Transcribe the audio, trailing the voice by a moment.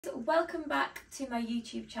Welcome back to my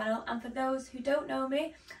YouTube channel, and for those who don't know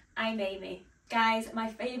me, I'm Amy. Guys, my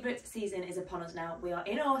favourite season is upon us now. We are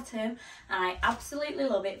in autumn and I absolutely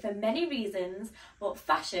love it for many reasons, but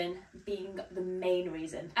fashion being the main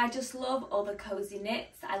reason. I just love all the cosy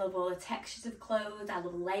knits, I love all the textures of clothes, I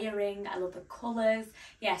love layering, I love the colours.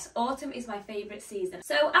 Yes, autumn is my favourite season.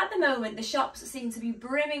 So at the moment the shops seem to be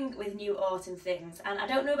brimming with new autumn things, and I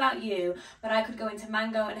don't know about you, but I could go into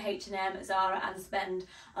Mango and H&M, Zara and spend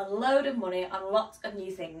a load of money on lots of new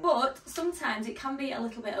things. But sometimes it can be a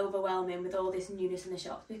little bit overwhelming with all this newness in the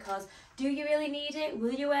shops, because do you really need it?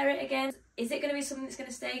 Will you wear it again? Is it going to be something that's going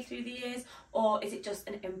to stay through the years, or is it just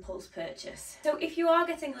an impulse purchase? So if you are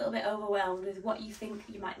getting a little bit overwhelmed with what you think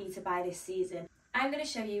you might need to buy this season, I'm going to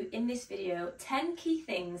show you in this video 10 key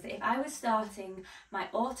things that if I was starting my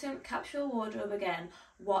autumn capsule wardrobe again,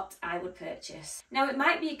 what I would purchase. Now it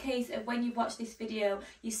might be a case of when you've watched this video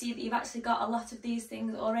you see that you've actually got a lot of these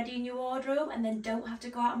things already in your wardrobe and then don't have to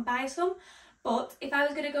go out and buy some. But if I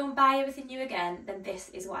was going to go and buy everything new again, then this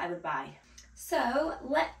is what I would buy. So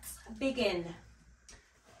let's begin.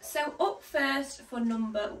 So up first for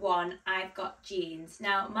number one, I've got jeans.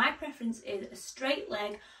 Now my preference is a straight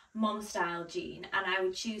leg mom style jean, and I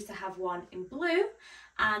would choose to have one in blue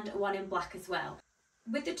and one in black as well.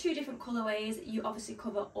 With the two different colourways, you obviously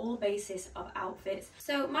cover all bases of outfits.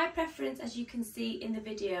 So my preference, as you can see in the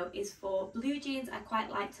video, is for blue jeans I quite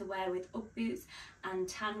like to wear with Ugg boots and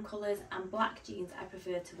tan colours, and black jeans I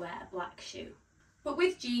prefer to wear a black shoe. But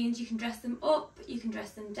with jeans you can dress them up, you can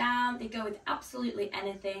dress them down, they go with absolutely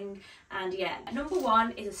anything. And yeah, number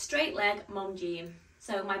one is a straight leg mom jean.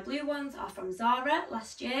 So my blue ones are from Zara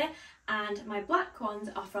last year and my black ones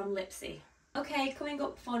are from Lipsy. Okay, coming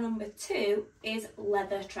up for number two is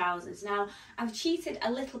leather trousers. Now I've cheated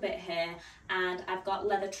a little bit here and I've got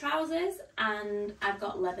leather trousers and I've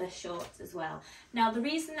got leather shorts as well. Now the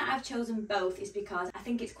reason that I've chosen both is because I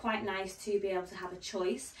think it's quite nice to be able to have a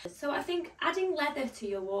choice. So I think adding leather to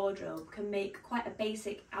your wardrobe can make quite a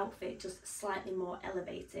basic outfit just slightly more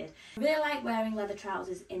elevated. I really like wearing leather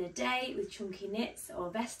trousers in a day with chunky knits or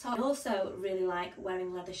vest top. I also really like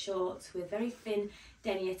wearing leather shorts with very thin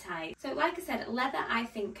denier ties. So like I said, leather I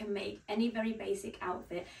think can make any very basic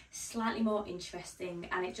outfit slightly more interesting,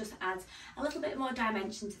 and it just adds a little bit more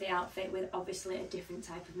dimension to the outfit with obviously a different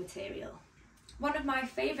type of material. One of my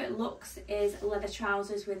favourite looks is leather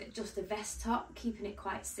trousers with just a vest top, keeping it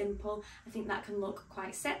quite simple. I think that can look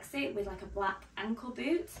quite sexy with like a black ankle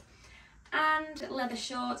boot. And leather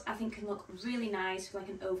shorts I think can look really nice with like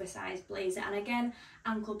an oversized blazer, and again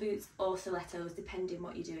ankle boots or stilettos depending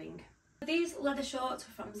what you're doing. These leather shorts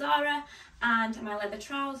were from Zara and my leather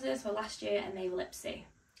trousers were last year and they were Lipsy.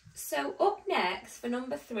 So up next for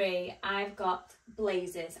number three, I've got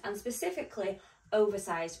blazers, and specifically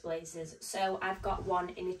oversized blazers. So I've got one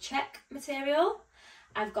in a check material,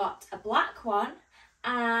 I've got a black one,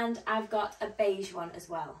 and I've got a beige one as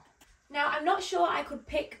well. Now I'm not sure I could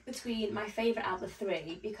pick between my favourite out of the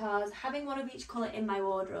three, because having one of each colour in my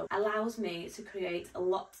wardrobe allows me to create a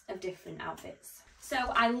lot of different outfits. So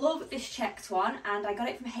I love this checked one, and I got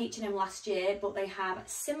it from H&M last year, but they have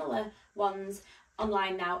similar ones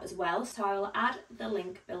online now as well, so I will add the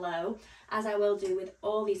link below, as I will do with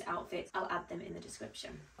all these outfits. I'll add them in the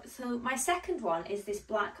description. So my second one is this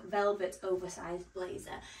black velvet oversized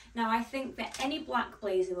blazer. Now I think that any black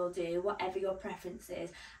blazer will do, whatever your preference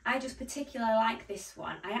is. I just particularly like this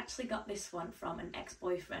one. I actually got this one from an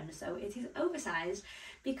ex-boyfriend, so it is oversized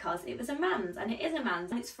because it was a man's, and it is a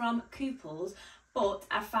man's, and it's from Capsule. But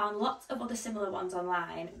I've found lots of other similar ones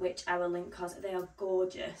online, which I will link because they are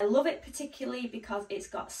gorgeous. I love it particularly because it's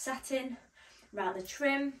got satin around the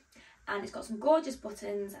trim, and it's got some gorgeous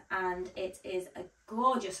buttons, and it is a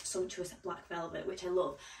gorgeous sumptuous black velvet, which I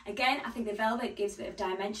love. Again, I think the velvet gives a bit of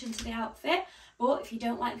dimension to the outfit, but if you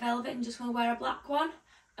don't like velvet and just want to wear a black one,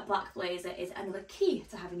 a black blazer is another key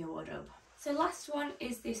to having your wardrobe. So last one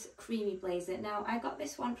is this creamy blazer. Now I got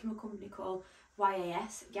this one from a company called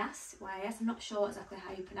YAS, I'm not sure exactly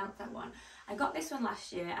how you pronounce that one. I got this one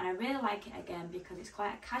last year and I really like it again because it's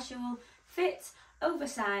quite a casual fit,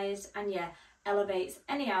 oversized, and yeah, elevates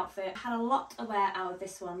any outfit. I had a lot of wear out of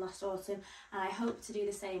this one last autumn and I hope to do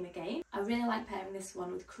the same again. I really like pairing this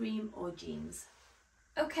one with cream or jeans.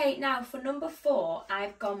 Okay, now for number four,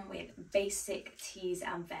 I've gone with basic tees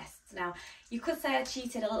and vests. Now, you could say I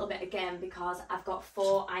cheated a little bit again because I've got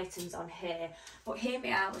 4 items on here, but hear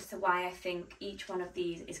me out as to why I think each one of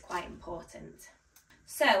these is quite important.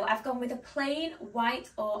 So I've gone with a plain white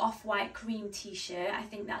or off-white cream t-shirt. I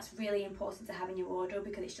think that's really important to have in your wardrobe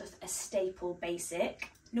because it's just a staple basic.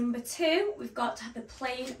 Number 2, we've got the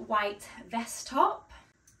plain white vest top.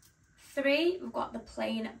 3, we've got the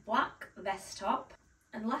plain black vest top.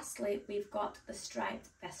 And lastly, we've got the striped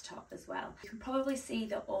vest top as well. You can probably see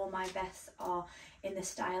that all my vests are in the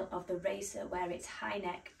style of the racer, where it's high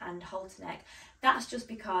neck and halter neck. That's just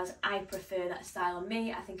because I prefer that style on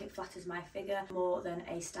me. I think it flatters my figure more than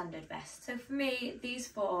a standard vest. So for me, these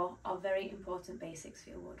 4 are very important basics for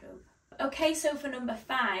your wardrobe. Okay, so for number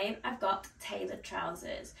 5, I've got tailored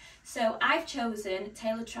trousers. So I've chosen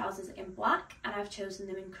tailored trousers in black and I've chosen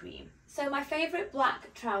them in cream. So my favourite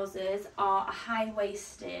black trousers are a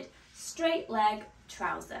high-waisted, straight leg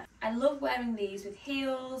trouser. I love wearing these with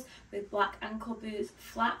heels, with black ankle boots,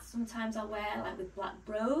 flats sometimes I'll wear, like with black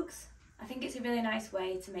brogues. I think it's a really nice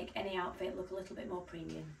way to make any outfit look a little bit more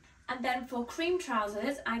premium. And then for cream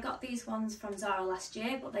trousers, I got these ones from Zara last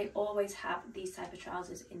year, but they always have these type of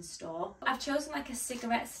trousers in store. I've chosen like a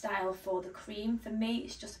cigarette style for the cream. For me,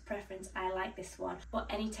 it's just a preference. I like this one, but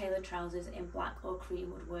any tailored trousers in black or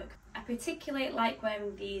cream would work. I particularly like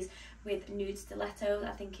wearing these with nude stilettos.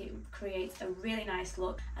 I think it creates a really nice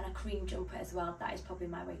look, and a cream jumper as well. That is probably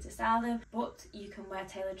my way to style them, but you can wear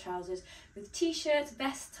tailored trousers with t-shirts,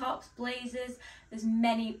 vest tops, blazers. There's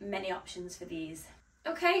many options for these.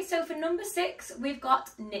 Okay, so for number 6, we've got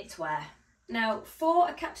knitwear. Now, for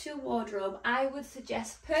a capsule wardrobe, I would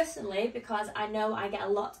suggest personally, because I know I get a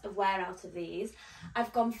lot of wear out of these,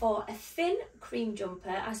 I've gone for a thin cream jumper.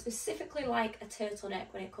 I specifically like a turtleneck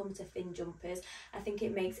when it comes to thin jumpers. I think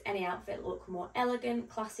it makes any outfit look more elegant,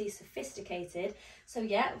 classy, sophisticated. So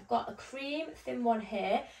yeah, I've got a cream thin one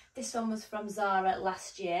here. This one was from Zara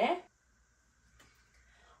last year.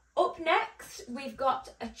 Up next, we've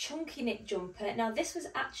got a chunky knit jumper. Now, this was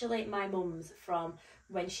actually my mum's from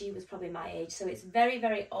when she was probably my age, so it's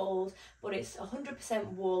very old, but it's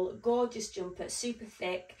 100% wool, gorgeous jumper, super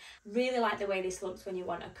thick. Really like the way this looks when you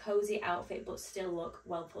want a cozy outfit but still look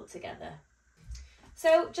well put together.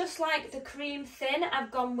 So just like the cream thin,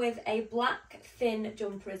 I've gone with a black thin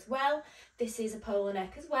jumper as well. This is a polo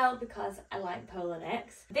neck as well because I like polo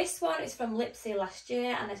necks. This one is from Lipsy last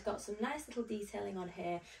year and it's got some nice little detailing on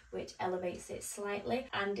here which elevates it slightly,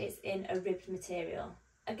 and it's in a ribbed material.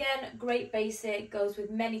 Again, great basic, goes with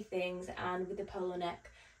many things, and with the polo neck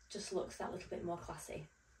just looks that little bit more classy.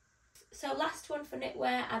 So last one for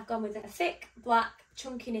knitwear, I've gone with a thick black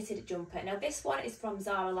chunky knitted jumper. Now this one is from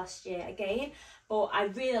Zara last year again, but I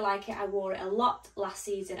really like it. I wore it a lot last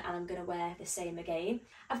season and I'm going to wear the same again.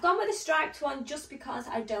 I've gone with a striped one just because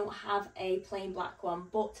I don't have a plain black one,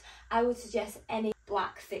 but I would suggest any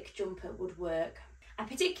black thick jumper would work. I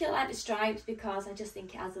particularly like the stripes because I just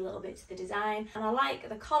think it adds a little bit to the design, and I like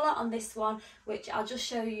the collar on this one, which I'll just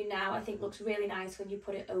show you now. I think looks really nice when you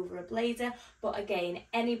put it over a blazer, but again,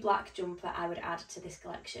 any black jumper I would add to this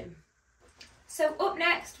collection. So up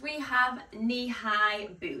next we have knee-high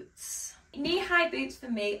boots. Knee-high boots for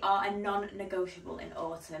me are a non-negotiable in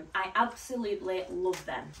autumn. I absolutely love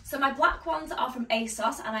them. So my black ones are from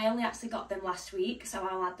ASOS and I only actually got them last week, so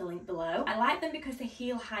I'll add the link below. I like them because the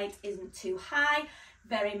heel height isn't too high,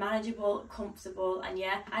 very manageable, comfortable, and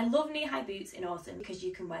yeah, I love knee-high boots in autumn because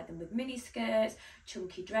you can wear them with mini skirts,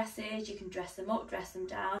 chunky dresses, you can dress them up, dress them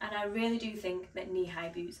down, and I really do think that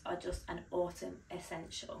knee-high boots are just an autumn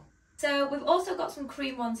essential. So we've also got some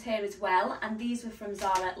cream ones here as well, and these were from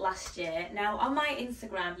Zara last year. Now on my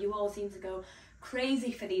Instagram, you all seem to go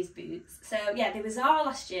crazy for these boots. So yeah, they were Zara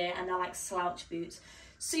last year and they're like slouch boots.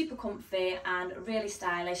 Super comfy and really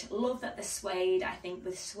stylish. Love that they're suede. I think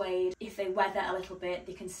with suede, if they weather a little bit,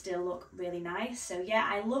 they can still look really nice. So yeah,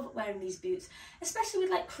 I love wearing these boots, especially with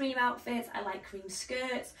like cream outfits. I like cream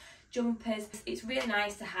skirts, jumpers. It's really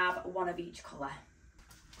nice to have one of each colour.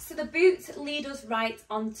 So the boots lead us right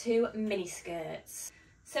onto mini skirts.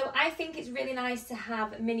 So I think it's really nice to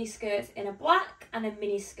have mini skirts in a black and a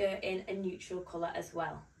mini skirt in a neutral colour as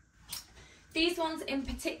well. These ones in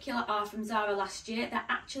particular are from Zara last year. They're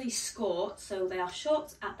actually skirts, so they are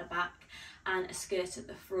short at the back and a skirt at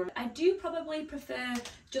the front. I do probably prefer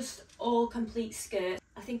just all complete skirts.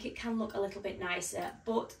 I think it can look a little bit nicer,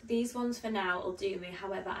 but these ones for now will do me.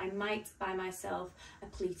 However, I might buy myself a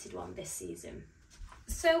pleated one this season.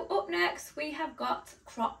 So up next we have got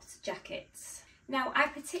cropped jackets. Now I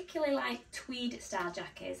particularly like tweed style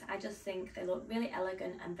jackets. I just think they look really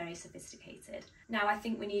elegant and very sophisticated. Now I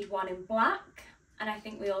think we need one in black and I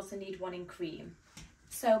think we also need one in cream.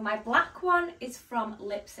 So my black one is from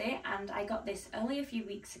Lipsy and I got this only a few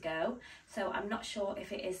weeks ago, so I'm not sure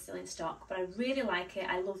if it is still in stock, but I really like it.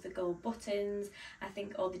 I love the gold buttons. I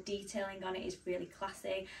think all the detailing on it is really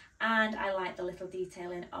classy, and I like the little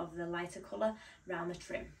detailing of the lighter colour around the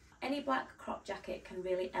trim. Any black crop jacket can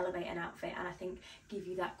really elevate an outfit and I think give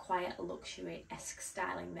you that quiet luxury-esque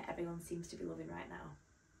styling that everyone seems to be loving right now.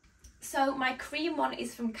 So my cream one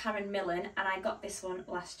is from Karen Millen, and I got this one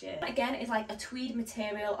last year. Again, it's like a tweed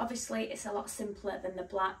material. Obviously it's a lot simpler than the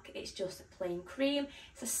black, it's just plain cream.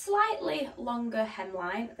 It's a slightly longer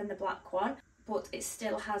hemline than the black one, but it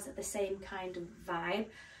still has the same kind of vibe.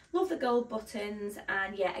 Love the gold buttons,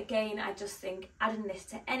 and yeah, again, I just think adding this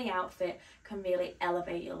to any outfit can really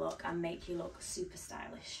elevate your look and make you look super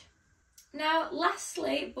stylish. Now,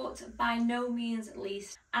 lastly, but by no means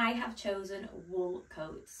least, I have chosen wool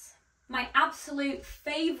coats. My absolute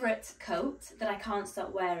favourite coat that I can't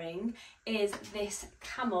stop wearing is this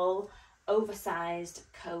CAMEL oversized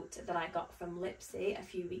coat that I got from Lipsy a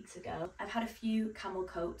few weeks ago. I've had a few CAMEL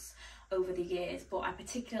coats over the years, but I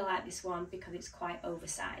particularly like this one because it's quite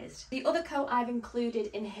oversized. The other coat I've included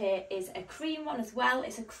in here is a cream one as well.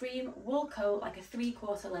 It's a cream wool coat, like a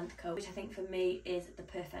 3/4 length coat, which I think for me is the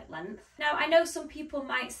perfect length. Now, I know some people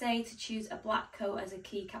might say to choose a black coat as a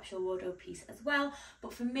key capsule wardrobe piece as well,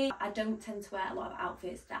 but for me, I don't tend to wear a lot of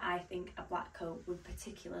outfits that I think a black coat would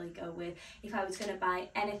particularly go with. If I was going to buy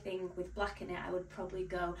anything with black in it, I would probably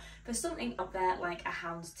go for something up there like a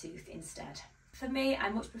houndstooth instead. For me, I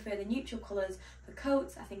much prefer the neutral colours for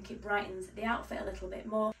coats. I think it brightens the outfit a little bit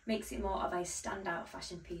more, makes it more of a standout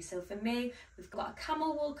fashion piece. So for me, we've got a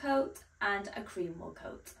CAMEL wool coat and a cream wool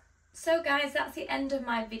coat. So guys, that's the end of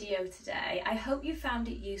my video today. I hope you found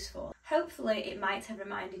it useful. Hopefully it might have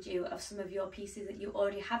reminded you of some of your pieces that you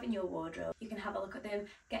already have in your wardrobe. You can have a look at them,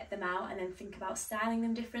 get them out, and then think about styling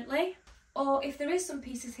them differently. Or if there is some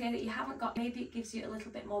pieces here that you haven't got, maybe it gives you a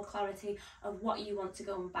little bit more clarity of what you want to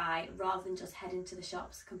go and buy rather than just heading to the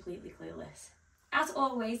shops completely clueless. As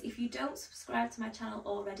always, if you don't subscribe to my channel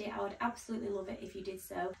already, I would absolutely love it if you did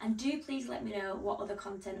so. And do please let me know what other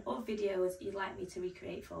content or videos you'd like me to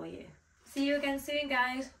recreate for you. See you again soon,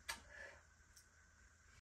 guys.